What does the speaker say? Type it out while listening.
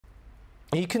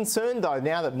Are you concerned, though,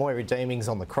 now that Moira Deeming's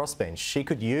on the crossbench, she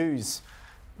could use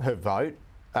her vote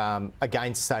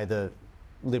against, say, the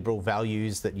Liberal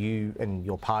values that you and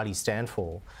your party stand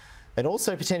for, and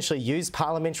also potentially use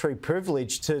parliamentary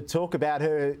privilege to talk about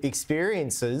her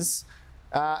experiences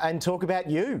and talk about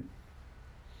you?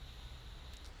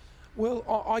 Well,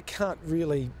 I can't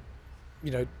really,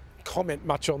 comment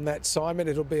much on that, Simon.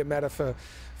 It'll be a matter for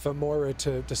Moira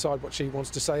to decide what she wants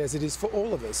to say, as it is for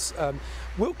all of us.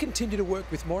 We'll continue to work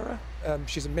with Moira.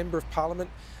 She's a Member of Parliament.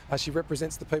 She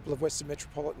represents the people of Western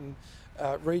Metropolitan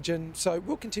region. So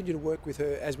we'll continue to work with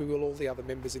her, as we will all the other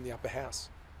members in the upper house.